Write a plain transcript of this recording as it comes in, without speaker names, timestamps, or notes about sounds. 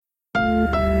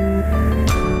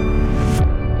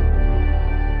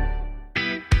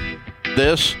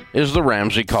This is the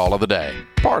Ramsey Call of the Day,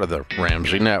 part of the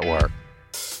Ramsey Network.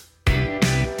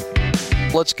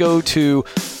 Let's go to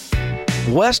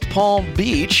West Palm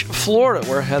Beach, Florida,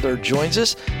 where Heather joins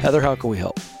us. Heather, how can we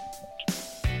help?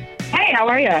 Hey, how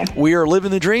are you? We are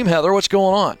living the dream, Heather. What's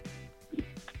going on?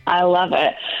 I love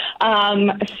it.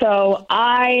 So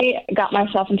I got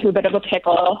myself into a bit of a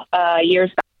pickle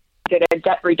years back. I did a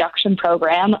debt reduction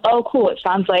program. Oh, cool. It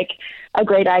sounds like a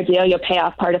great idea. You'll pay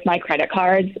off part of my credit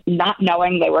cards, not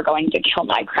knowing they were going to kill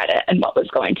my credit and what was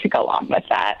going to go on with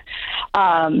that.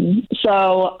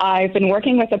 So I've been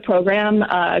working with a program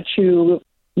to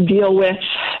deal with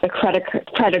the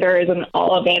creditors and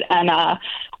all of it. And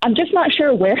I'm just not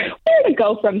sure where to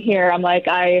go from here. I'm like,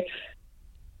 I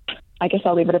guess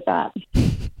I'll leave it at that.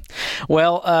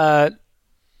 Well,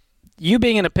 you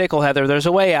being in a pickle, Heather, there's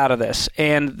a way out of this.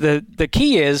 And the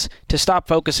key is to stop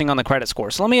focusing on the credit score.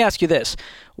 So let me ask you this.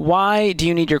 Why do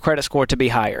you need your credit score to be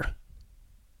higher?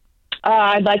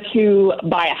 I'd like to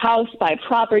buy a house, buy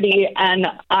property, and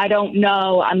I don't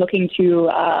know. I'm looking to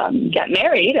get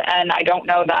married, and I don't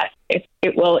know that if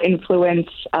it will influence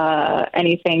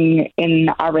anything in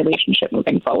our relationship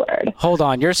moving forward. Hold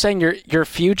on. You're saying your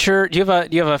future. Do you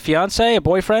have a fiance, a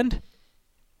boyfriend?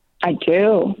 I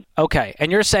do. Okay.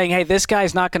 And you're saying, hey, this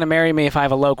guy's not going to marry me if I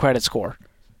have a low credit score.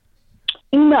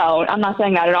 No, I'm not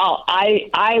saying that at all.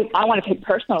 I want to take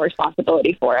personal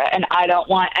responsibility for it, and I don't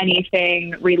want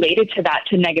anything related to that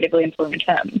to negatively influence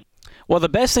him. Well, the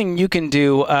best thing you can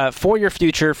do for your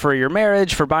future, for your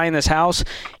marriage, for buying this house,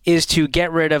 is to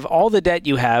get rid of all the debt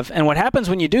you have. And what happens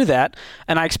when you do that,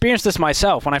 and I experienced this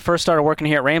myself when I first started working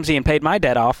here at Ramsey and paid my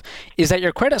debt off, is that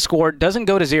your credit score doesn't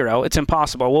go to zero. It's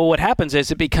impossible. Well, what happens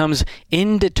is it becomes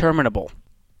indeterminable.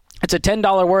 It's a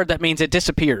 $10 word that means it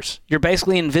disappears. You're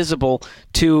basically invisible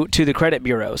to the credit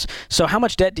bureaus. So how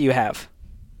much debt do you have?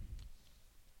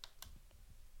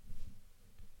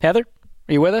 Heather,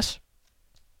 are you with us?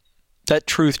 That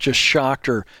truth just shocked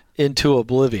her into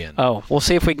oblivion. Oh, we'll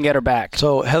see if we can get her back.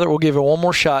 So, Heather, we'll give her one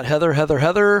more shot.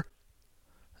 Heather.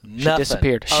 She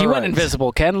disappeared. She went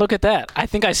invisible, Ken. Look at that. I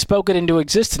think I spoke it into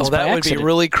existence by that would accident. be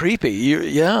really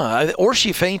creepy. Or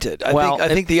she fainted. I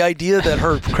think the idea that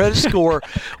her credit score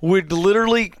would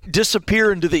literally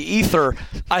disappear into the ether,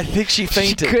 I think she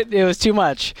fainted. It was too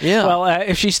much. Yeah. Well,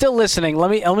 if she's still listening,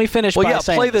 let me finish by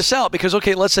saying play this out because,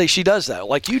 okay, let's say she does that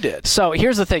like you did. So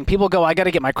here's the thing. People go, I got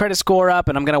to get my credit score up,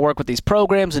 and I'm going to work with these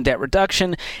programs and debt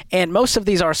reduction, and most of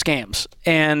these are scams.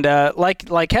 And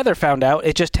like Heather found out,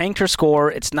 it just tanked her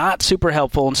score. It's not super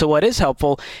helpful. And so what is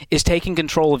helpful is taking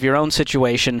control of your own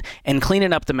situation and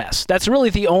cleaning up the mess. That's really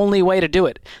the only way to do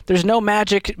it. There's no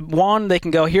magic wand they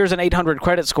can go, here's an 800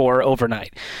 credit score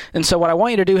overnight. And so what I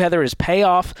want you to do, Heather, is pay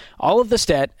off all of this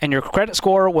debt, and your credit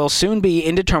score will soon be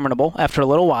indeterminable after a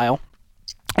little while.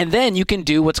 And then you can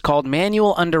do what's called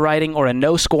manual underwriting or a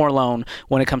no-score loan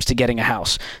when it comes to getting a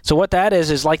house. So what that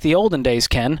is like the olden days,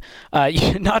 Ken.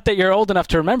 Not that you're old enough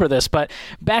to remember this, but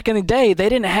back in the day, they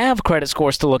didn't have credit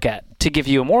scores to look at to give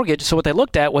you a mortgage. So what they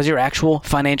looked at was your actual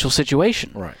financial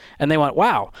situation. Right. And they went,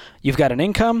 wow, you've got an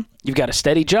income, you've got a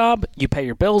steady job, you pay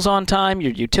your bills on time,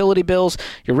 your utility bills,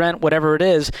 your rent, whatever it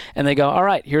is, and they go, all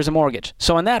right, here's a mortgage.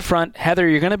 So on that front, Heather,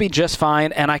 you're going to be just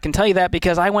fine, and I can tell you that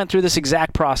because I went through this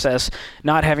exact process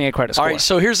not having a credit score. All right,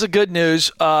 so here's the good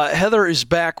news. Heather is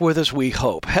back with us, we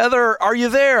hope. Heather, are you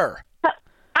there?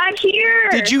 I'm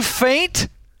here. Did you faint?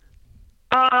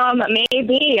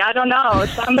 Maybe. I don't know.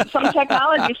 Some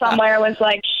technology somewhere was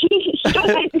like, she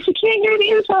can't hear the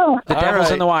info. The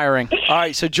devil's in the wiring. All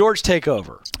right, so George, take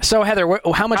over. So Heather,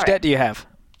 how much debt do you have?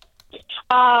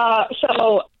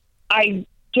 So I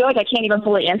feel like I can't even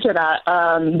fully answer that.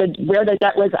 Where the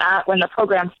debt was at when the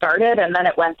program started and then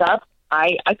it went up,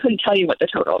 I couldn't tell you what the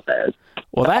total is.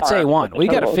 Well, that's A1. We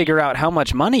got to figure out how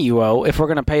much money you owe if we're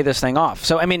going to pay this thing off.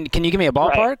 So, I mean, can you give me a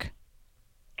ballpark? Right.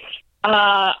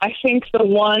 I think the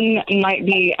one might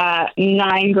be at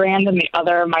 $9,000 and the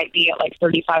other might be at like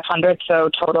 $3,500. So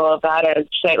total of that is,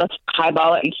 say, let's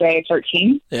highball it and say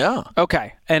 13. Yeah.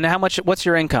 Okay. And what's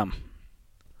your income?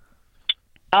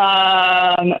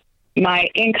 My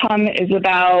income is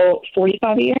about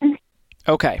 $45,000 a year.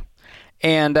 Okay.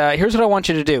 And here's what I want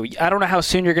you to do. I don't know how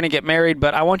soon you're going to get married,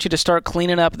 but I want you to start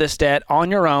cleaning up this debt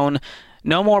on your own.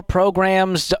 No more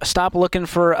programs. Stop looking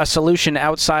for a solution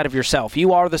outside of yourself.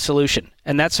 You are the solution.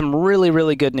 And that's some really,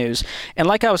 really good news. And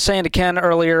like I was saying to Ken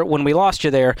earlier when we lost you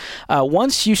there,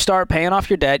 once you start paying off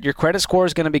your debt, your credit score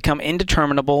is going to become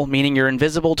indeterminable, meaning you're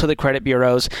invisible to the credit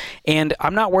bureaus. And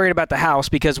I'm not worried about the house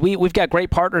because we've got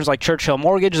great partners like Churchill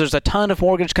Mortgage. There's a ton of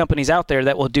mortgage companies out there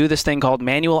that will do this thing called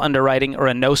manual underwriting or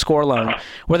a no-score loan,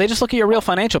 where they just look at your real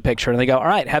financial picture and they go, all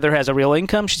right, Heather has a real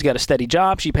income. She's got a steady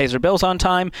job. She pays her bills on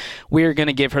time. We're going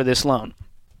to give her this loan.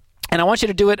 And I want you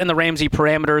to do it in the Ramsey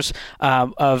parameters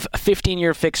of a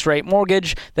 15-year fixed-rate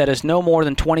mortgage that is no more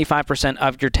than 25%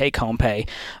 of your take-home pay.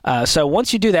 So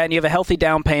once you do that and you have a healthy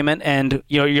down payment and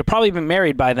you're probably been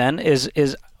married by then is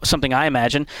something I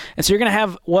imagine. And so you're going to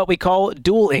have what we call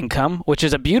dual income, which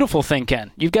is a beautiful thing,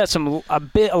 Ken. You've got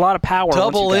a lot of power.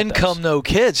 Double income, no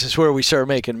kids is where we start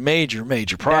making major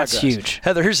progress. That's huge.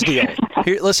 Heather, here's the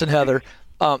deal. Listen, Heather.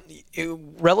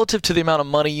 Relative to the amount of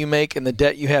money you make and the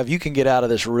debt you have, you can get out of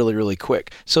this really, really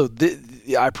quick. So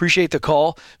I appreciate the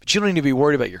call, but you don't need to be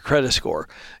worried about your credit score.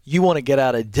 You want to get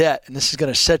out of debt, and this is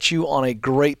going to set you on a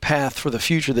great path for the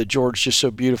future that George just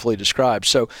so beautifully described.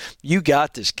 So you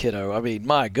got this, kiddo. I mean,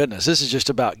 my goodness, this is just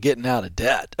about getting out of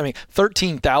debt. I mean,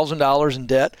 $13,000 in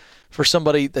debt for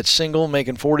somebody that's single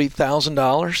making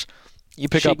 $40,000. You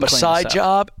pick up a side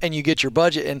job and you get your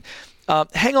budget. And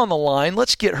hang on the line.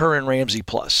 Let's get her in Ramsey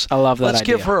Plus. I love that Let's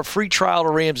idea. give her a free trial to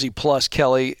Ramsey Plus,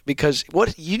 Kelly, because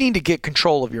you need to get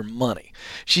control of your money.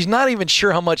 She's not even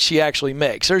sure how much she actually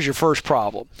makes. There's your first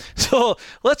problem. So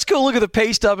let's go look at the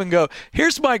pay stub and go,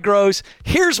 here's my gross,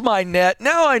 here's my net.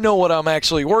 Now I know what I'm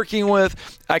actually working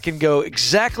with. I can go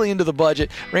exactly into the budget.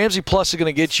 Ramsey Plus is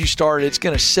going to get you started. It's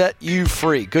going to set you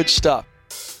free. Good stuff.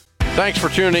 Thanks for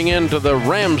tuning in to the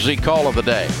Ramsey Call of the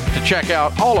Day. To check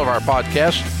out all of our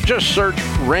podcasts, just search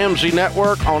Ramsey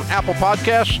Network on Apple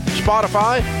Podcasts,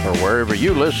 Spotify, or wherever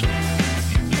you listen.